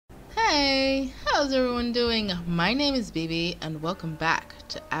How's everyone doing? My name is Bibi and welcome back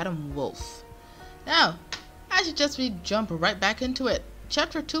to Adam Wolfe. Now, I suggest we jump right back into it.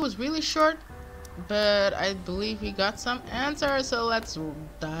 Chapter 2 was really short, but I believe we got some answers, so let's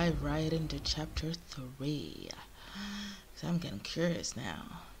dive right into chapter 3. So I'm getting curious now.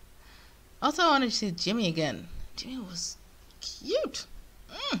 Also, I wanted to see Jimmy again. Jimmy was cute.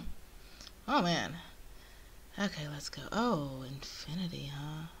 Oh man. Okay, let's go. Oh, infinity,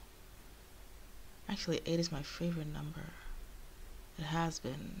 huh? Actually, 8 is my favorite number. It has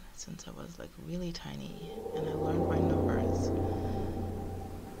been since I was like really tiny and I learned my numbers.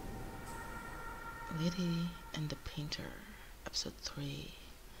 Lady and the Painter, episode 3.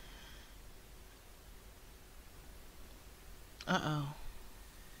 Uh-oh.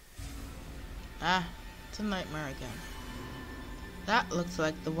 Ah, it's a nightmare again. That looks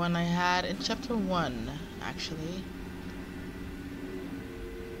like the one I had in chapter 1, actually.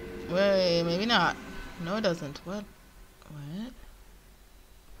 Wait, maybe not. No, it doesn't. What?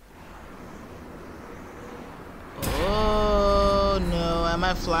 Oh, no. Am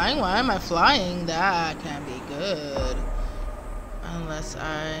I flying? Why am I flying? That can't be good. Unless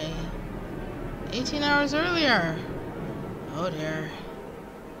I... 18 hours earlier. Oh, dear.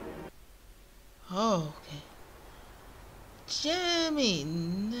 Oh, okay. Jimmy!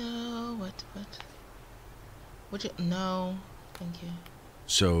 No. What? Would you... No. Thank you.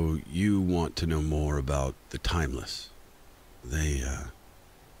 So, you want to know more about the Timeless?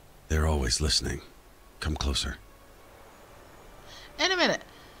 They're always listening. Come closer. In a minute.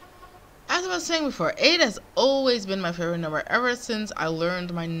 As I was saying before, 8 has always been my favorite number ever since I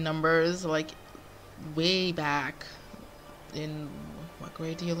learned my numbers, like, way back. In what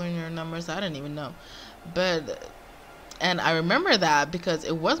grade do you learn your numbers? I don't even know. And I remember that because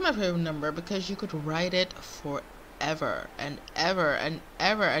it was my favorite number because you could write it forever and ever and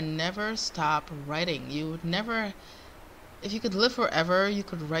ever and never stop writing. You would never, if you could live forever, you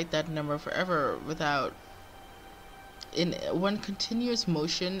could write that number forever without, in one continuous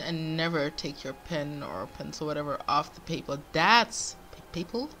motion, and never take your pen or pencil, whatever, off the paper. That's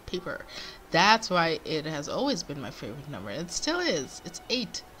paper. That's why it has always been my favorite number. It still is. It's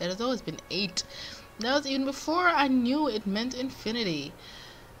 8. It has always been 8. That was even before I knew it meant infinity.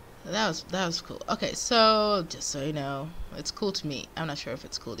 That was cool. Okay, so just so you know, it's cool to me. I'm not sure if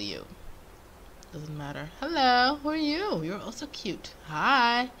it's cool to you. Doesn't matter. Hello, who are you? You're also cute.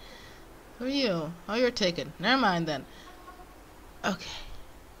 Hi. Who are you? Oh, you're taken. Never mind then. Okay.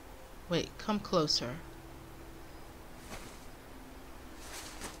 Wait, come closer.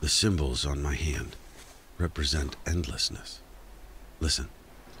 The symbols on my hand represent endlessness. Listen.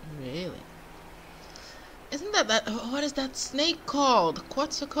 Really? Isn't that what is that snake called?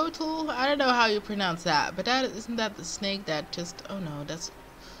 Quetzalcoatl? I don't know how you pronounce that, but isn't that the snake that just, oh no, that's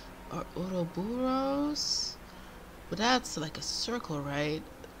Ouroboros? But that's like a circle, right?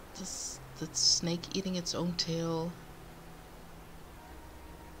 Just the snake eating its own tail.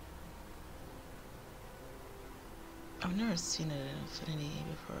 I've never seen it in infinity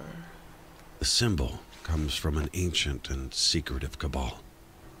before. The symbol comes from an ancient and secretive cabal.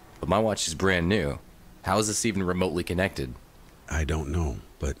 But my watch is brand new. How is this even remotely connected? I don't know,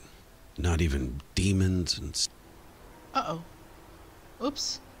 but not even demons and... Uh-oh.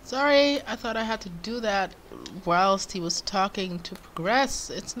 Oops. Sorry, I thought I had to do that whilst he was talking to progress.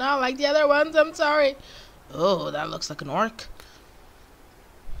 It's not like the other ones, I'm sorry. Oh, that looks like an orc.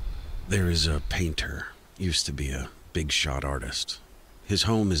 There is a painter. Used to be a big shot artist. His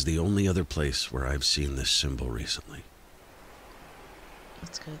home is the only other place where I've seen this symbol recently.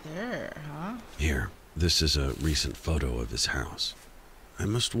 Let's go there, huh? Here. This is a recent photo of his house. I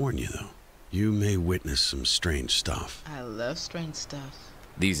must warn you, though. You may witness some strange stuff. I love strange stuff.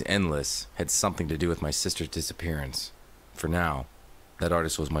 These endless had something to do with my sister's disappearance. For now, that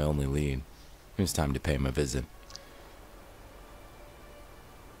artist was my only lead. It was time to pay him a visit.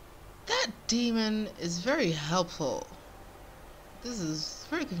 That demon is very helpful. This is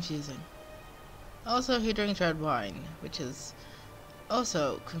very confusing. Also, he drinks red wine, which is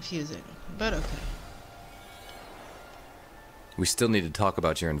also confusing, but okay. We still need to talk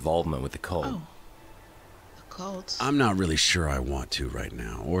about your involvement with the cult. Oh. The cult? I'm not really sure I want to right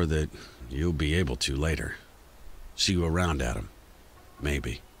now, or that you'll be able to later. See you around, Adam.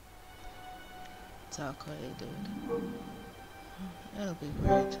 Maybe. It's okay, dude. It'll be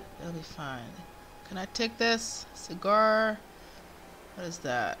great. It'll be fine. Can I take this? Cigar? What is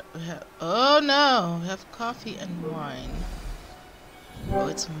that? We have... Oh no! We have coffee and wine. Oh,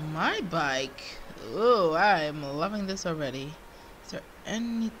 it's my bike. Oh, I'm loving this already. Is there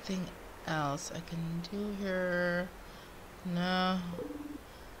anything else I can do here? No.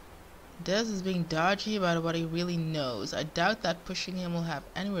 Des is being dodgy about what he really knows. I doubt that pushing him will have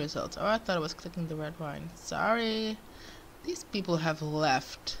any results. Oh, I thought it was clicking the red wine. Sorry. These people have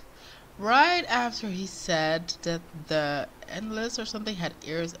left. Right after he said that the Endless or something had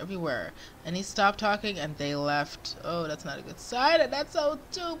ears everywhere. And he stopped talking and they left. Oh, that's not a good sign. And that's so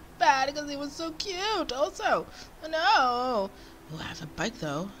too bad because he was so cute also. Oh, no. Oh, I have a bike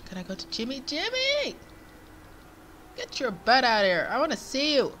though. Can I go to Jimmy? Jimmy! Get your butt out of here. I want to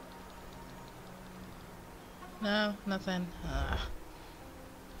see you. No, nothing.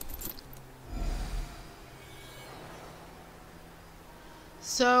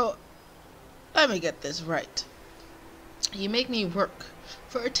 So, let me get this right. You make me work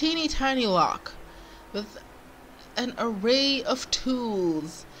for a teeny tiny lock with an array of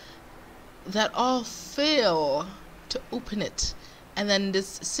tools that all fail to open it. And then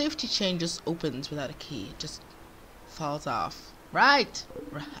this safety chain just opens without a key. It just falls off. Right.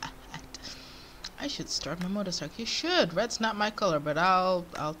 Right. I should start my motorcycle. You should. Red's not my color, but I'll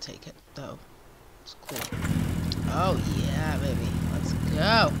take it though. It's cool. Oh yeah, baby. Let's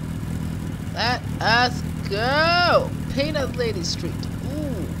go. Let us go. Painted Lady Street.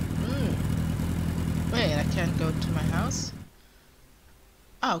 Ooh. Wait, I can't go to my house?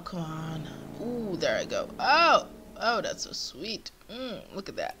 Oh, come on. Ooh, there I go. Oh, that's so sweet. Look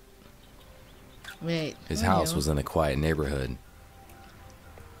at that. Wait. His house was in a quiet neighborhood.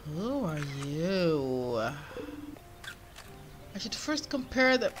 Who are you? I should first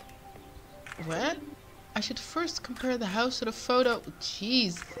compare the... What? I should first compare the house to the photo.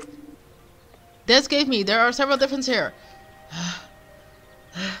 Jeez. Des gave me. There are several differences here.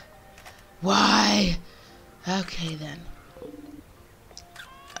 Why? Okay, then.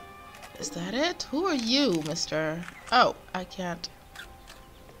 Is that it? Who are you, mister? Oh, I can't.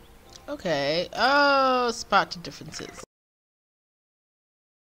 Okay. Oh, spot the differences.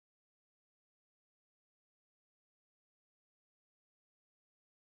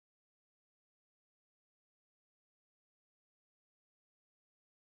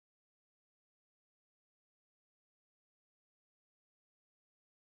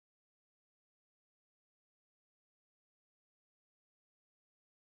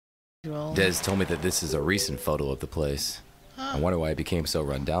 Des told me that this is a recent photo of the place. I wonder why it became so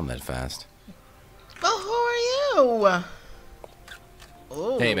run down that fast. Well, who are you?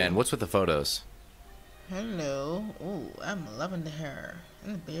 Oh. Hey man, what's with the photos? Hello. Oh, I'm loving the hair.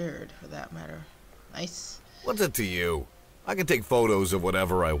 And the beard, for that matter. Nice. What's it to you? I can take photos of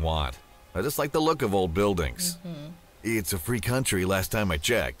whatever I want. I just like the look of old buildings. It's a free country last time I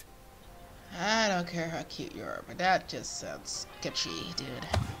checked. I don't care how cute you are, but that just sounds sketchy, dude.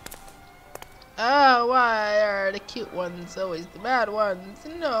 Oh, why are the cute ones always the bad ones?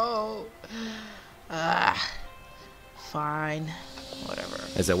 No. Fine. Whatever.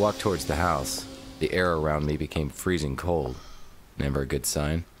 As I walked towards the house, the air around me became freezing cold. Never a good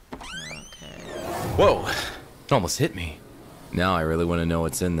sign. Okay. Whoa! It almost hit me. Now I really want to know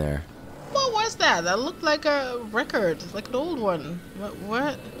what's in there. What was that? That looked like a record, like an old one.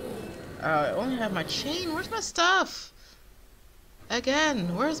 What? I only have my chain. Where's my stuff?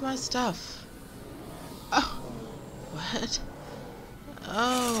 Again, where's my stuff? Oh, what?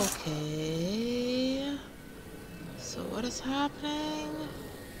 Okay. So what is happening?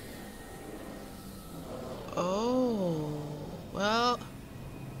 Oh, well,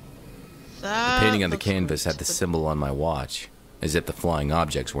 that... The painting on the canvas had the symbol on my watch, as if the flying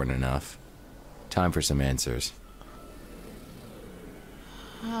objects weren't enough. Time for some answers.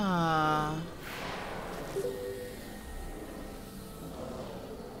 Huh.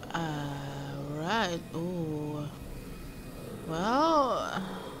 Right. Ooh. Well,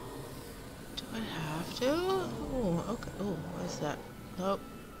 do I have to? Ooh, okay. Ooh, what is that? Oh,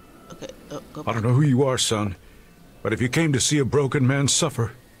 okay. Oh, go I back. don't know who you are, son, but if you came to see a broken man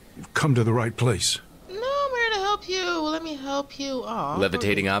suffer, you've come to the right place. No, I'm here to help you. Let me help you. Aw.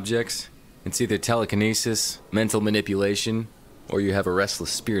 Levitating objects? It's either telekinesis, mental manipulation, or you have a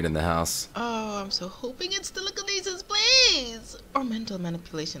restless spirit in the house. Oh, I'm so hoping it's telekinesis, please. Or mental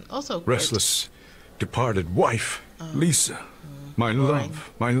manipulation. Also, great. Restless, departed wife, Lisa, my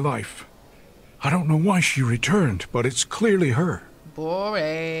love, my life. I don't know why she returned, but it's clearly her.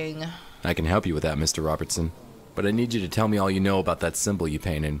 Boring. I can help you with that, Mr. Robertson, but I need you to tell me all you know about that symbol you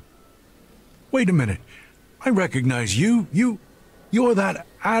painted. Wait a minute. I recognize you. You're that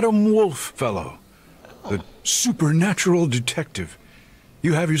Adam Wolfe fellow. The supernatural detective.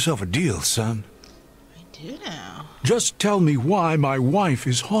 You have yourself a deal, son. I do now. Just tell me why my wife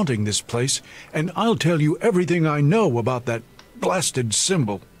is haunting this place, and I'll tell you everything I know about that blasted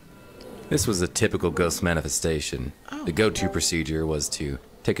symbol. This was a typical ghost manifestation. The go-to procedure was to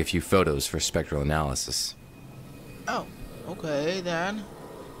Take a few photos for spectral analysis. Oh, okay then.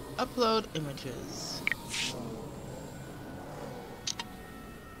 Upload images.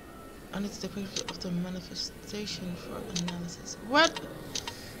 I need to take pictures of the manifestation for analysis. What?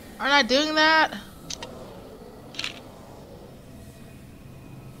 Aren't I doing that?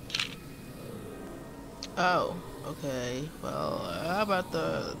 Oh, okay. Well, how about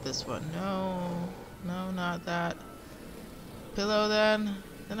this one? No, not that. Pillow then?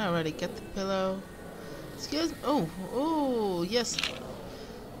 Then I already get the pillow. Excuse me. Oh, yes.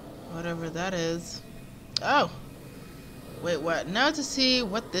 Whatever that is. Oh. Wait, what? Now to see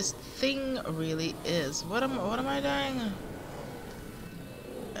what this thing really is. What am I doing?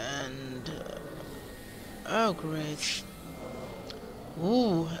 And oh, great.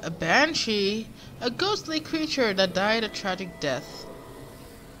 Ooh, a banshee, a ghostly creature that died a tragic death.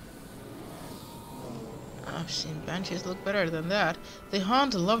 I've seen banshees look better than that. They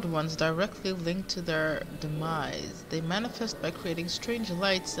haunt loved ones directly linked to their demise. They manifest by creating strange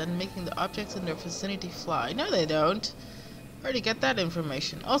lights and making the objects in their vicinity fly. No, they don't. Where do you get that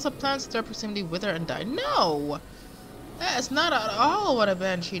information? Also, plants in their proximity wither and die. No! That's not at all what a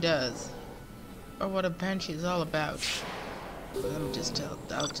banshee does. Or what a banshee is all about.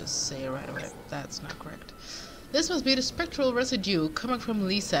 I'll just say it right away. That's not correct. This must be the spectral residue coming from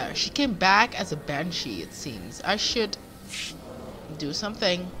Lisa. She came back as a banshee, it seems. I should do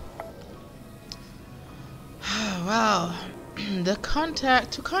something. Well, to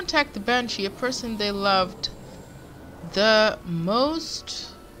contact the banshee, a person they loved the most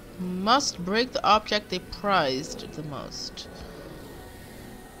must break the object they prized the most.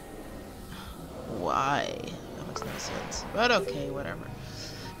 Why? That makes no sense. But okay, whatever.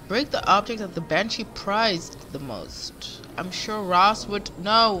 Break the object that the banshee prized the most. I'm sure Ross would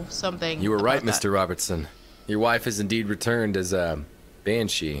know something. You were right, that. Mr. Robertson. Your wife has indeed returned as a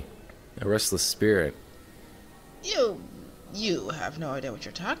banshee, a restless spirit. You have no idea what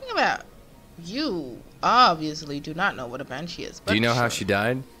you're talking about. You obviously do not know what a banshee is. Do you know how she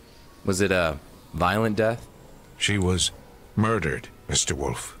died? Was it a violent death? She was murdered, Mr.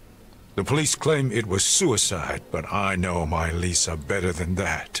 Wolfe. The police claim it was suicide, but I know my Lisa better than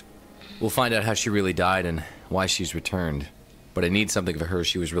that. We'll find out how she really died and why she's returned. But I need something of her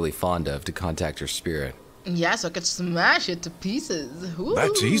she was really fond of to contact her spirit. Yeah, so I could smash it to pieces. Ooh.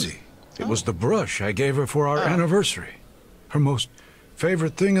 That's easy. It was the brush I gave her for our anniversary. Her most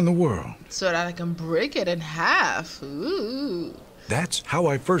favorite thing in the world. So that I can break it in half. Ooh. That's how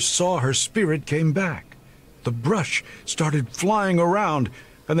I first saw her spirit came back. The brush started flying around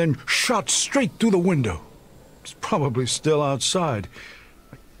and then shot straight through the window. It's probably still outside.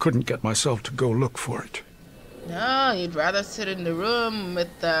 I couldn't get myself to go look for it. No, you'd rather sit in the room with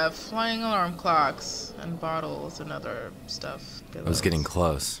the flying alarm clocks and bottles and other stuff. I was getting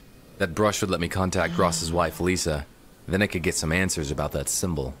close. That brush would let me contact Ross's wife, Lisa. Then I could get some answers about that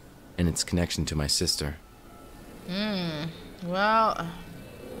symbol and its connection to my sister. Well, I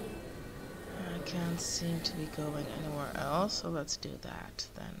can't seem to be going anywhere else, so let's do that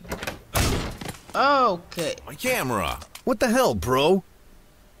then. Okay. My camera. What the hell, bro?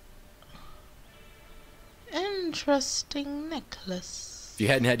 Interesting necklace. If you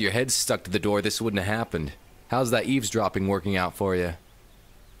hadn't had your head stuck to the door, this wouldn't have happened. How's that eavesdropping working out for you?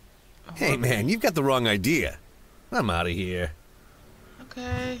 Hey, man, you've got the wrong idea. I'm out of here.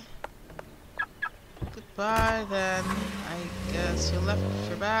 Okay. Goodbye then. I guess you left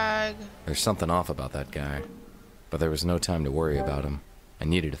your bag. There's something off about that guy. But there was no time to worry about him. I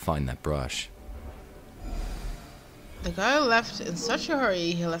needed to find that brush. The guy left in such a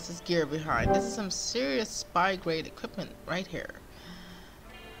hurry he left his gear behind. This is some serious spy-grade equipment right here.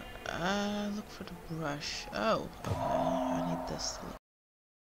 Look for the brush. Oh, okay. I need this.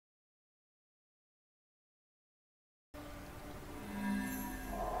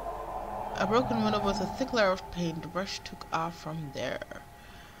 A broken window with a thick layer of paint. The brush took off from there.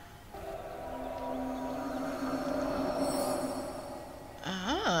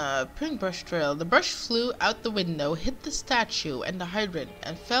 Paintbrush trail. The brush flew out the window, hit the statue and the hydrant,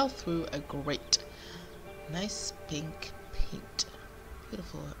 and fell through a grate. Nice pink paint.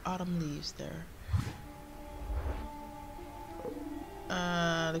 Beautiful autumn leaves there.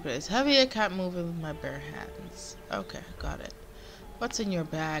 The grate is heavy. I can't move it with my bare hands. Okay, got it. What's in your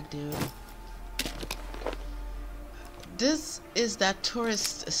bag, dude? This is that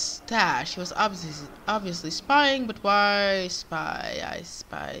tourist stash. He was obviously spying, but why spy? Why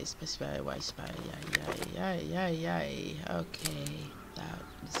spy? Yay. Okay, that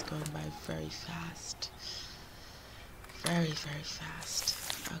is going by very fast. Very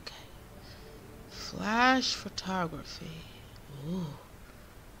fast. Okay. Flash photography. Ooh.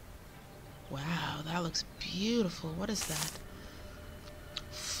 Wow, that looks beautiful. What is that?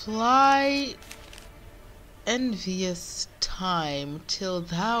 Fly envious time till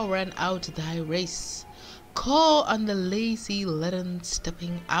thou run out thy race. Call on the lazy leaden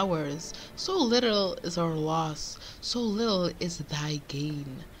stepping hours. So little is our loss, so little is thy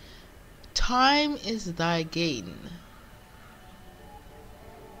gain. Time is thy gain.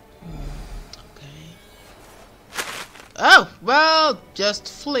 Okay. Oh, well, just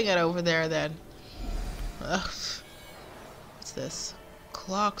fling it over there then. Ugh. What's this?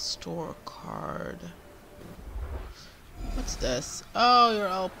 Clock store card. What's this? Oh, you're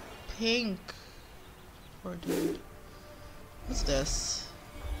all pink. Poor dude. What's this?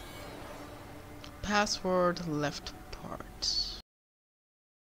 Password left part.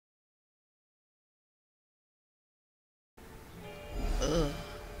 Ugh.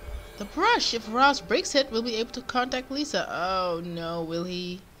 The brush. If Ross breaks it, we'll be able to contact Lisa. Oh no, will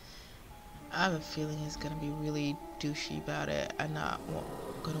he? I have a feeling he's gonna be really douchey about it and not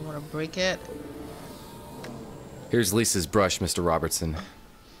gonna want to break it. Here's Lisa's brush, Mr. Robertson.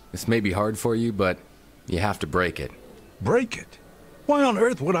 This may be hard for you, but you have to break it. Break it? Why on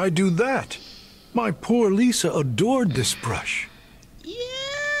earth would I do that? My poor Lisa adored this brush. Yeah,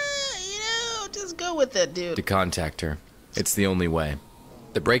 just go with it, dude. To contact her. It's the only way.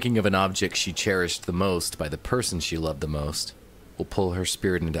 The breaking of an object she cherished the most by the person she loved the most will pull her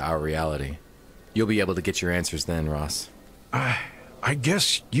spirit into our reality. You'll be able to get your answers then, Ross. I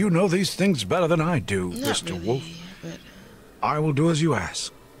guess you know these things better than I do, Not Mr. really, Wolfe. but I will do as you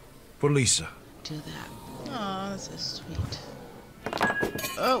ask. For Lisa. do that. Oh, that's so sweet.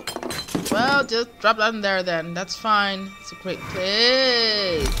 Oh, well, just drop down there then. That's fine. It's a great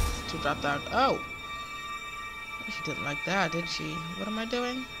place to drop down. Oh, she didn't like that, did she? What am I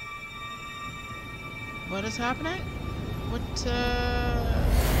doing? What is happening? What,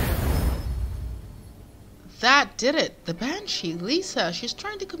 That did it. The Banshee, Lisa. She's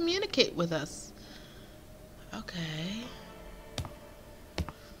trying to communicate with us. Okay.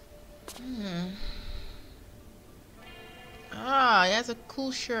 Ah, he has a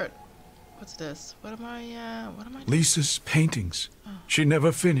cool shirt. What's this? What am I doing? Lisa's paintings. She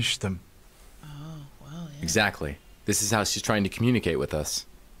never finished them. Oh, well, yeah. Exactly. This is how she's trying to communicate with us.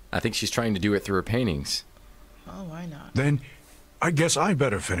 I think she's trying to do it through her paintings. Oh, why not? Then I guess I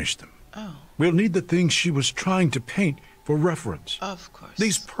better finish them. Oh, We'll need the things she was trying to paint for reference. of course.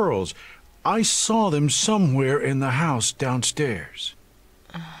 These pearls, I saw them somewhere in the house downstairs.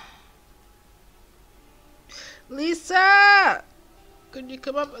 Lisa! Could you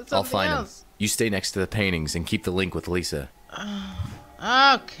come up with something I'll find them. else? You stay next to the paintings and keep the link with Lisa.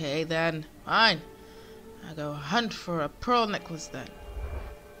 Okay, then. Fine. I go hunt for a pearl necklace then.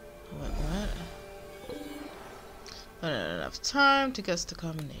 Wait, what? Not enough time to guess the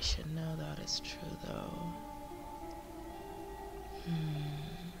combination. No, that is true, though.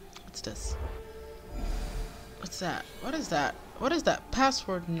 What's this? What's that? What is that? What is that?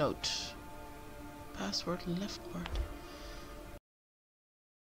 Password note. Password left part.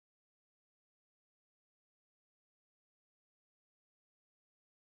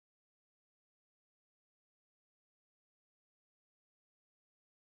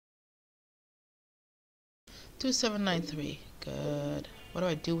 Two 793. Good. What do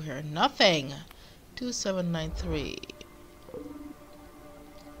I do here? Nothing. 2793.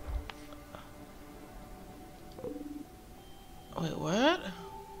 Wait, what?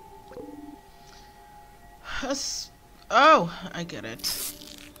 Oh, I get it.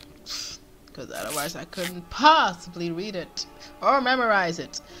 Because otherwise I couldn't possibly read it or memorize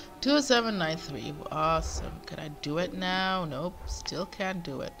it. 2793. Awesome. Can I do it now? Nope. Still can't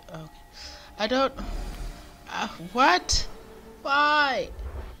do it. Okay. I don't... what? Why?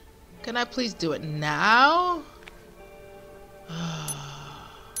 Can I please do it now?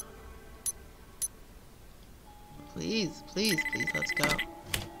 Please, please, please, let's go.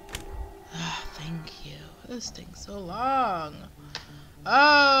 Thank you. This thing's so long.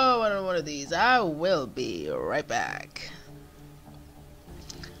 Oh, another one of these. I will be right back.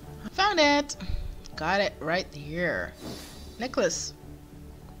 I found it. Got it right here. Necklace.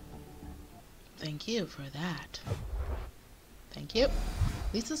 Thank you for that. Thank you.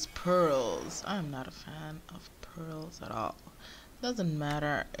 Lisa's pearls. I'm not a fan of pearls at all. Doesn't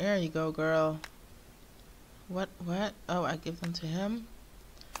matter. There you go, girl. What? Oh, I give them to him?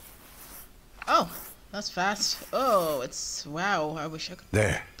 Oh, that's fast. Oh, it's... wow, I wish I could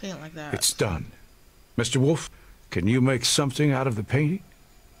There. paint like that. It's done. Mr. Wolfe, can you make something out of the painting?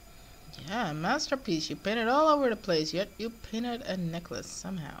 Yeah, masterpiece. You painted all over the place, yet you painted a necklace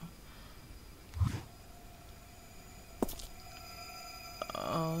somehow.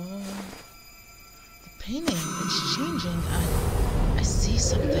 Oh. painting. It's changing. I see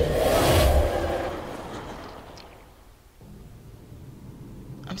something.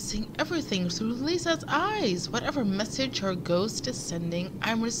 I'm seeing everything through Lisa's eyes. Whatever message her ghost is sending,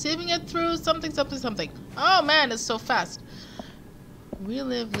 I'm receiving it through something, something, something. Oh man, it's so fast.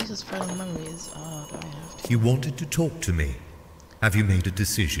 Relive Lisa's final memories. Oh, do I have to? You wanted to talk to me. Have you made a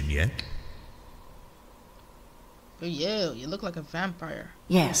decision yet? Oh, you look like a vampire.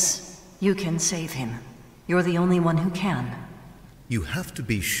 Yes, you can save him. You're the only one who can. You have to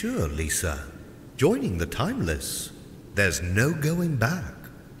be sure, Lisa. Joining the Timeless, there's no going back.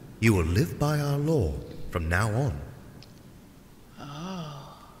 You will live by our law from now on.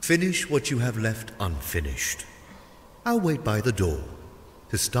 Oh. Finish what you have left unfinished. I'll wait by the door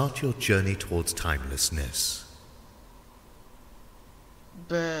to start your journey towards timelessness.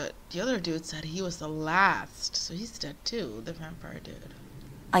 But the other dude said he was the last, so he's dead too, the vampire dude.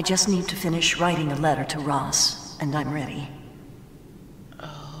 I just need to finish writing a letter to Ross, and I'm ready.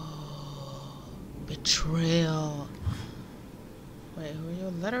 Oh, betrayal. Wait, who are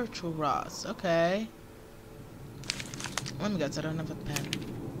you? Letter to Ross. Okay. Let me guess, I don't have a pen.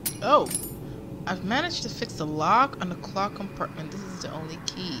 Oh! I've managed to fix the lock on the clock compartment. This is the only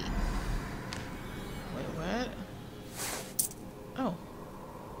key. Wait, what? Oh.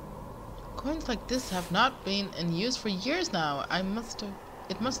 Coins like this have not been in use for years now.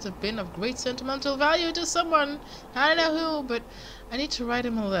 It must have been of great sentimental value to someone. I don't know who, but I need to write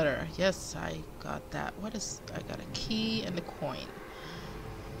him a letter. Yes, I got that. I got a key and a coin.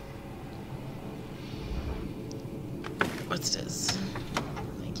 What's this?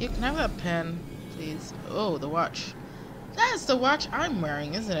 Thank you. Can I have that pen, please? Oh, the watch. That's the watch I'm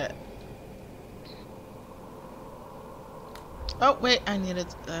wearing, isn't it? Oh, wait, I needed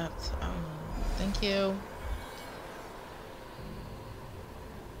that. Thank you.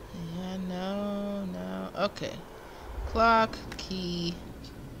 Yeah, no. Okay. Clock, key.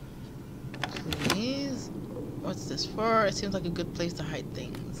 Please. What's this for? It seems like a good place to hide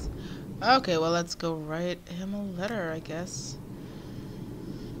things. Okay, well, let's go write him a letter, I guess.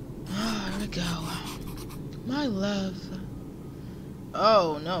 Oh, here we go. My love.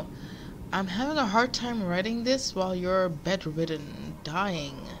 Oh, no. I'm having a hard time writing this while you're bedridden,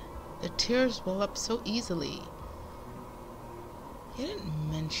 dying. The tears well up so easily. He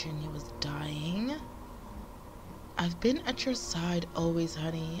didn't mention he was dying. I've been at your side always,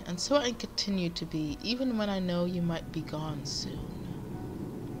 honey, and so I continue to be, even when I know you might be gone soon.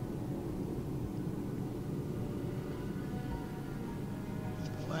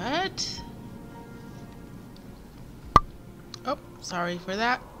 What? Oh, sorry for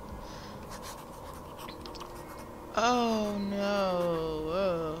that. Oh no,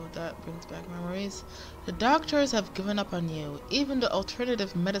 oh, that brings back memories. The doctors have given up on you. Even the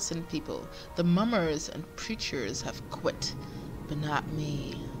alternative medicine people, the mummers and preachers have quit. But not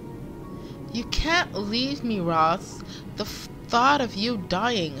me. You can't leave me, Ross. The thought of you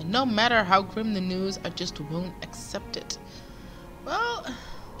dying, no matter how grim the news, I just won't accept it. Well,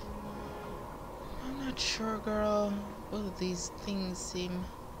 I'm not sure, girl. Both of these things seem...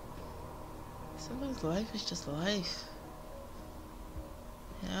 Sometimes life is just life.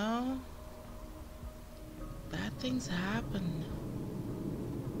 You know? Bad things happen.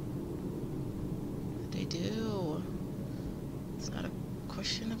 They do. It's not a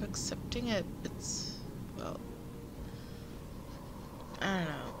question of accepting it. It's, well, I don't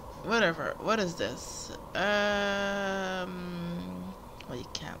know. Whatever. What is this? Well, you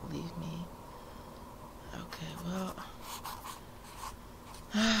can't leave me. Okay, well.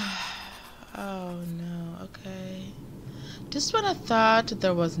 Oh no, okay. Just when I thought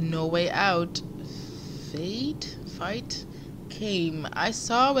there was no way out, fight came. I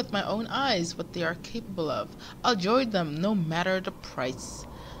saw with my own eyes what they are capable of. I'll join them no matter the price.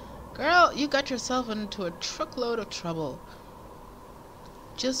 Girl, you got yourself into a truckload of trouble.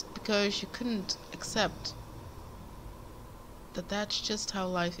 Just because you couldn't accept that that's just how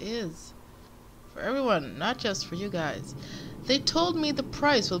life is. For everyone, not just for you guys. They told me the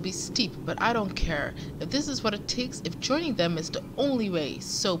price will be steep, but I don't care. If this is what it takes, if joining them is the only way,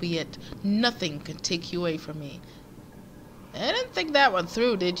 so be it. Nothing can take you away from me. I didn't think that one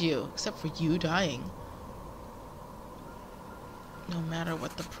through, did you? Except for you dying. No matter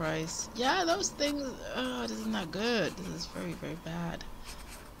what the price. Yeah, those things, this is not good. This is very, very bad.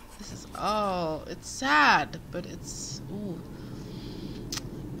 This is all, it's sad, but it's, ooh.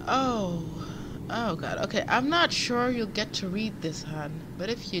 Oh god, okay, I'm not sure you'll get to read this, hon, but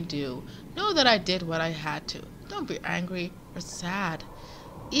if you do, know that I did what I had to. Don't be angry or sad.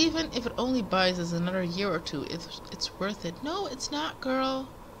 Even if it only buys us another year or two, it's worth it. No, it's not, girl.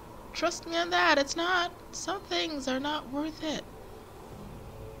 Trust me on that. It's not. Some things are not worth it.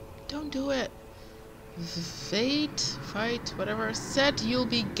 Don't do it. Fight, whatever, said you'll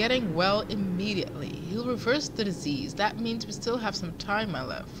be getting well immediately. He'll reverse the disease. That means we still have some time, my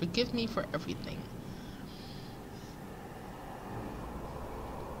love. Forgive me for everything.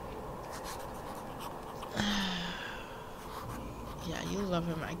 Yeah, you love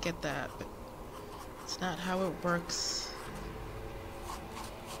him, I get that, but it's not how it works.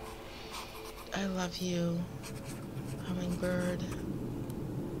 I love you, hummingbird.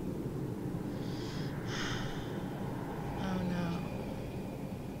 Oh no.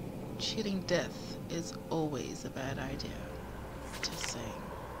 Cheating death is always a bad idea. Just saying.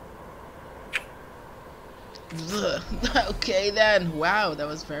 Ugh. Okay then. Wow, that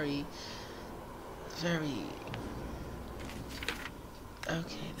was very... Okay then,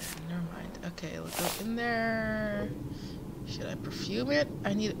 never mind. Okay, let's go in there. Should I perfume it?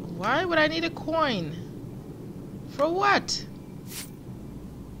 Why would I need a coin? For what?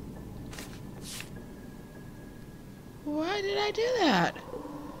 Why did I do that?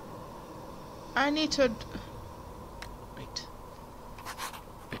 I need to... Wait.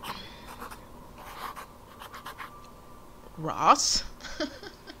 Ross?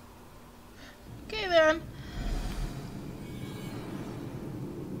 Okay then.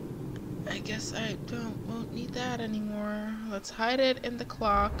 I guess I won't need that anymore. Let's hide it in the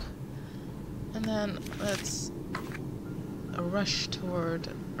clock. And then let's rush toward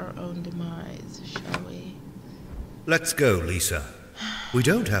our own demise, shall we? Let's go, Lisa. We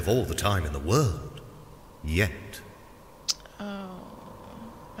don't have all the time in the world. Yet. Oh,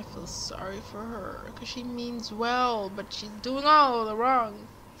 I feel sorry for her, because she means well, but she's doing all the wrong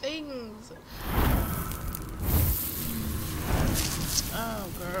things. Oh,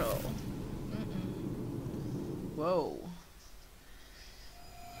 girl. Whoa.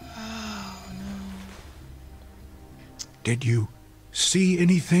 Oh, no. Did you see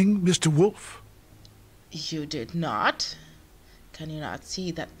anything, Mr. Wolfe? You did not? Can you not see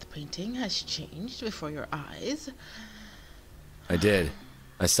that the painting has changed before your eyes? I did.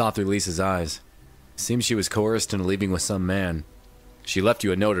 I saw through Lisa's eyes. Seems she was coerced into leaving with some man. She left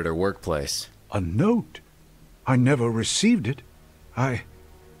you a note at her workplace. A note? I never received it. I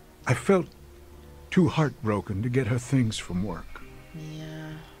felt too heartbroken to get her things from work.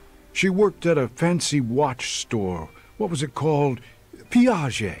 Yeah. She worked at a fancy watch store. What was it called?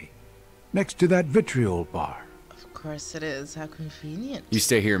 Piaget. Next to that vitriol bar. Of course it is. How convenient. You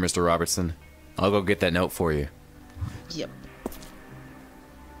stay here, Mr. Robertson. I'll go get that note for you. Yep.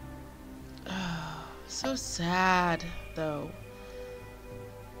 Oh, so sad, though.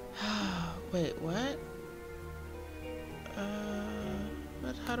 Wait, what?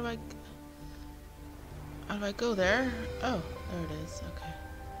 What? How do I go there? Oh, there it is. Okay.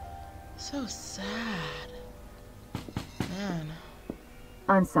 So sad. Man.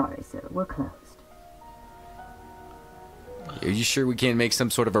 I'm sorry, sir. We're closed. Are you sure we can't make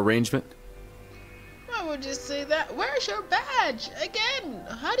some sort of arrangement? I would just say that. Where's your badge? Again,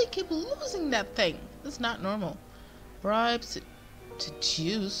 how do you keep losing that thing? That's not normal. Bribes to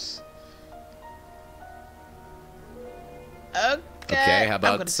juice. Okay, how I'm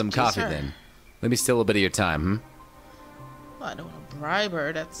about gonna some juice coffee her. then? Let me steal a bit of your time, hmm? Well, I don't want to bribe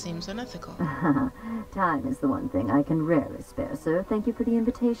her. That seems unethical. Time is the one thing I can rarely spare, sir. Thank you for the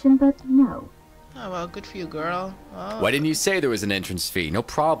invitation, but no. Oh, well, good for you, girl. Well, Why didn't you say there was an entrance fee? No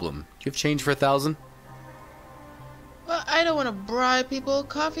problem. Do you have change for 1,000? well, I don't want to bribe people.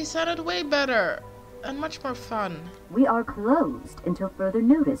 Coffee sounded way better. And much more fun. We are closed until further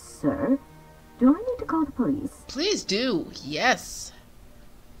notice, sir. Do I need to call the police? Please do. Yes.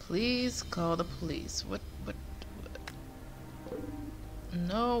 Please call the police. What?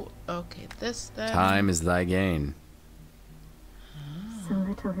 No. Okay, this then. Time is thy gain. So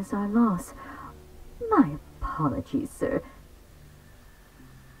little is our loss. My apologies, sir.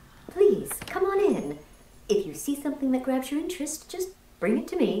 Please, come on in. If you see something that grabs your interest, just bring it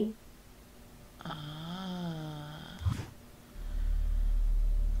to me.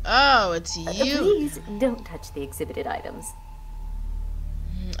 Oh, it's you. Please, don't touch the exhibited items.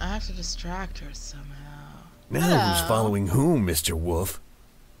 I have to distract her somehow. Now who's following whom, Mr. Wolfe?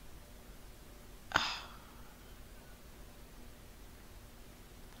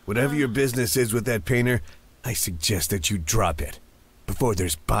 Whatever your business is with that painter, I suggest that you drop it before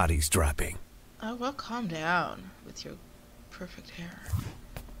there's bodies dropping. Oh, well, calm down with your perfect hair.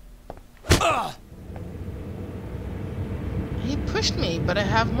 He pushed me, but I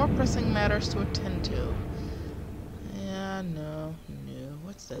have more pressing matters to attend to. Yeah, no.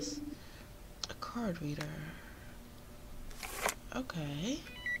 What's this? A card reader. Okay.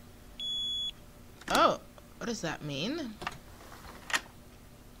 Oh, what does that mean?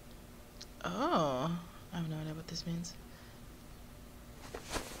 Oh, I have no idea what this means.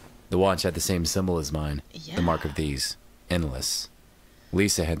 The watch had the same symbol as mine. Yeah. The mark of these. Endless.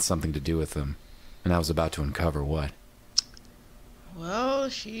 Lisa had something to do with them, and I was about to uncover what. Well,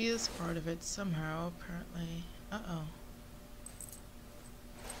 she is part of it somehow, apparently. Uh-oh.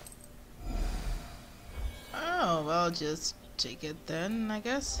 Oh, well, just take it then, I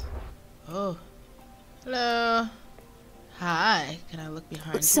guess. Oh. Hello. Hi. Can I look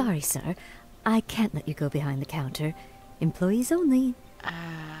behind you? Sorry, sir. I can't let you go behind the counter. Employees only.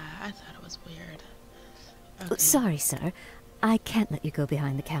 I thought it was weird. Okay. Sorry, sir. I can't let you go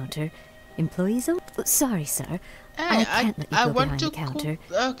behind the counter. Employees only. Sorry, sir. Hey, I can't let you I go want behind to the counter.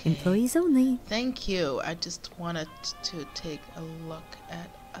 Okay. Employees only. Thank you. I just wanted to take a look at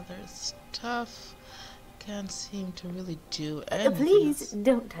other stuff. Can't seem to really do anything. Please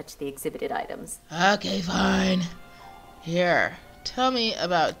don't touch the exhibited items. Okay, fine. Here, tell me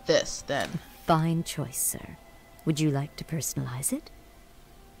about this then. Fine choice, sir. Would you like to personalize it?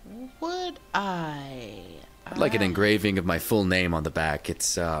 Would I? I'd like an engraving of my full name on the back.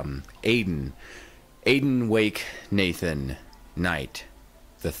 It's, Aiden. Aiden Wake Nathan Knight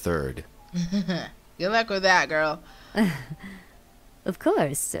the Third. Good luck with that, girl. Of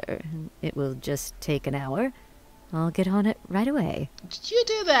course, sir. It will just take an hour. I'll get on it right away. Did you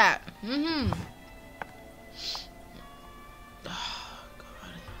do that? Mm-hmm. Oh,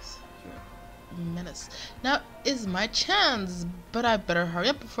 God. Menace. Now is my chance, but I better hurry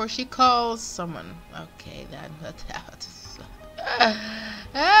up before she calls someone. Okay, then.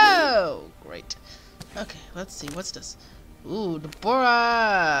 Oh, great. Okay, let's see. What's this? Ooh,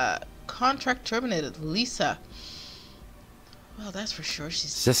 Deborah. Contract terminated. Lisa. Well, that's for sure.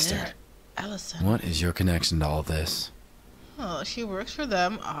 She's Sister. there. Allison. What is your connection to all this? Oh, she works for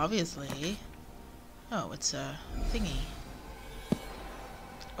them, obviously. Oh, it's a thingy.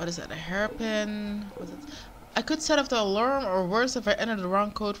 What is that? A hairpin? What's it? I could set off the alarm, or worse, if I entered the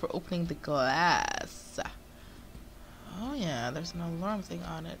wrong code for opening the glass. Oh yeah, there's an alarm thing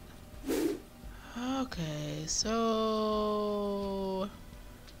on it. Okay, so...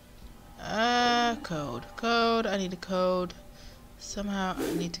 Code. I need a code. Somehow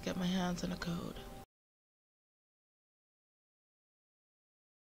I need to get my hands on a code.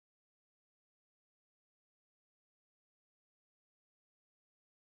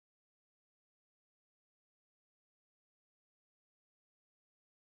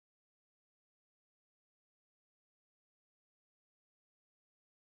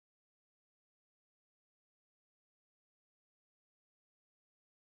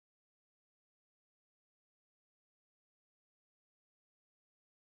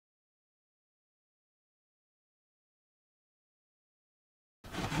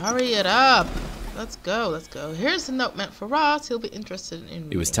 Hurry it up. Let's go. Here's the note meant for Ross. He'll be interested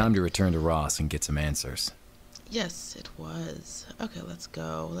in It was time to return to Ross and get some answers. Yes, it was. Okay, let's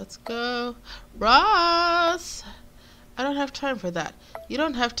go. Ross! I don't have time for that. You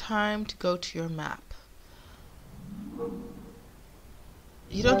don't have time to go to your map.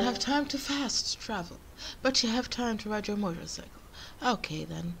 You don't have time to fast travel, but you have time to ride your motorcycle. Okay,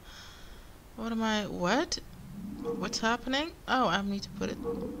 then. What? What's happening? Oh, I need to put it...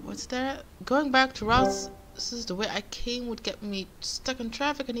 What's there? Going back to Ross, this is the way I came, would get me stuck in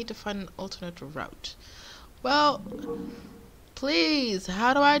traffic. I need to find an alternate route. Well, please,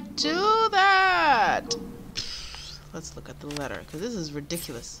 how do I do that? Let's look at the letter, because this is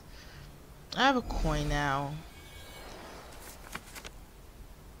ridiculous. I have a coin now.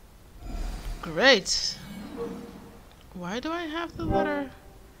 Great. Why do I have the letter?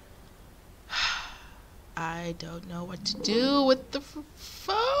 I don't know what to do with the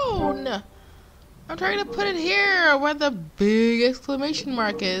phone. I'm trying to put it here where the big exclamation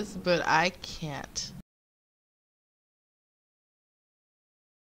mark is, but I can't.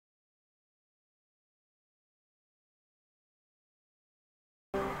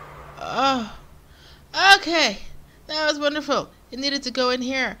 Oh, okay. That was wonderful. It needed to go in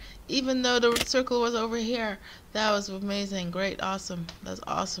here, even though the circle was over here. That was amazing. Great. Awesome. That's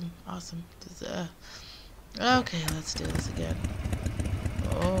awesome. Awesome. Okay, let's do this again.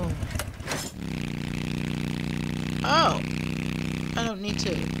 Oh. Oh. I don't need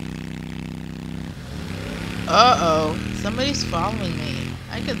to. Uh-oh. Somebody's following me.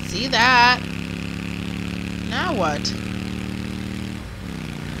 I can see that. Now what?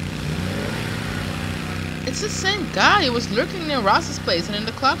 It's the same guy who was lurking near Ross's place and in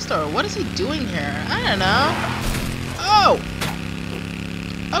the clock store. What is he doing here? I don't know. Oh!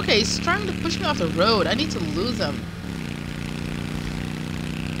 Okay, he's trying to push me off the road. I need to lose him.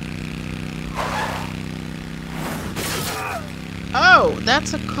 Oh,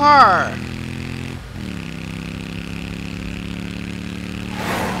 that's a car.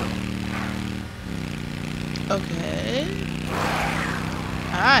 Okay.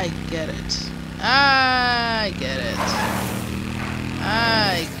 I get it. I get it.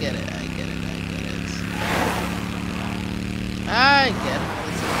 I get it. I get it. I get it. I get it.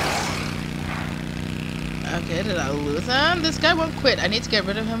 Okay, did I lose him? This guy won't quit. I need to get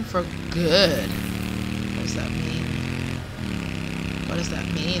rid of him for good. What does that mean? What does that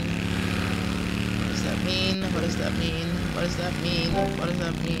mean? What does that mean? What does that mean? What does that mean? What does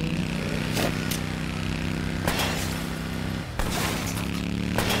that mean?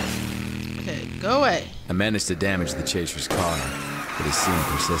 Okay, go away. I managed to damage the chaser's car, but he seemed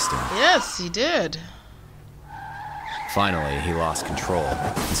persistent. Yes, he did. Finally, he lost control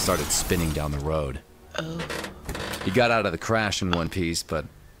and started spinning down the road. Oh. He got out of the crash in one piece, but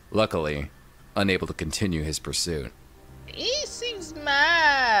luckily, unable to continue his pursuit. He seems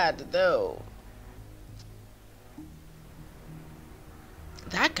mad, though.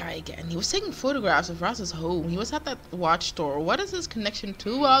 That guy again. He was taking photographs of Ross's home. He was at that watch store. What is his connection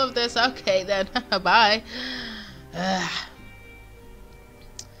to all of this? Okay, then. Bye.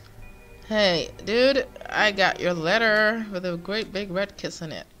 Hey, dude. I got your letter with a great big red kiss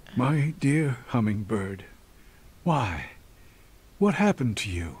in it. My dear hummingbird. Why? What happened to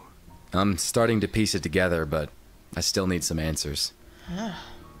you? I'm starting to piece it together, but I still need some answers. Yeah.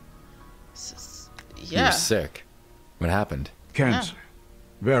 You're sick. What happened? Cancer.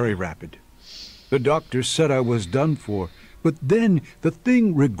 Very rapid. The doctor said I was done for, but then the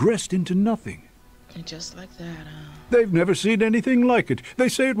thing regressed into nothing. And just like that, huh? They've never seen anything like it. They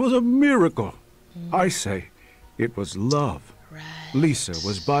say it was a miracle. I say it was love. Right. Lisa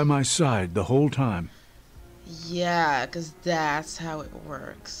was by my side the whole time. Yeah, because that's how it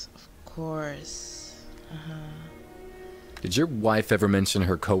works. Of course. Did your wife ever mention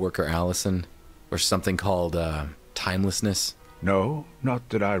her coworker Allison? Or something called, timelessness? No, not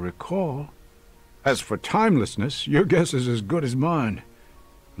that I recall. As for timelessness, your guess is as good as mine.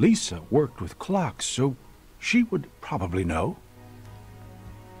 Lisa worked with clocks, so she would probably know.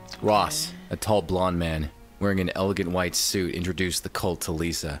 Ross, a tall blonde man, wearing an elegant white suit, introduced the cult to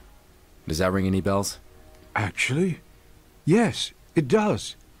Lisa. Does that ring any bells? Actually, yes, it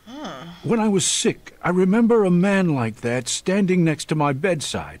does. When I was sick, I remember a man like that standing next to my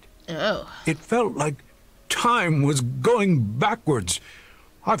bedside. Oh. It felt like time was going backwards.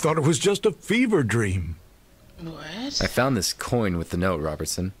 I thought it was just a fever dream. What? I found this coin with the note,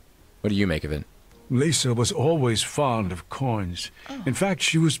 Robertson. What do you make of it? Lisa was always fond of coins. In fact,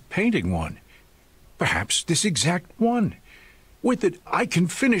 she was painting one. Perhaps this exact one. With it, I can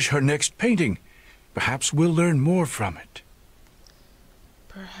finish her next painting. Perhaps we'll learn more from it.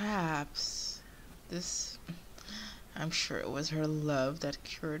 Perhaps. This... I'm sure it was her love that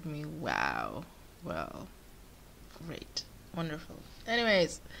cured me. Wow. Well, great. Wonderful.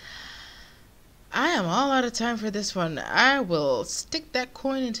 Anyways, I am all out of time for this one. I will stick that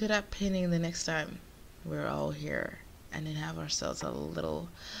coin into that painting the next time we're all here and then have ourselves a little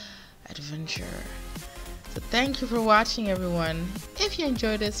adventure. So thank you for watching, everyone. If you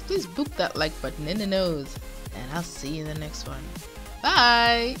enjoyed this, please boop that like button in the nose, and I'll see you in the next one.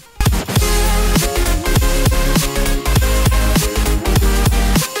 Bye!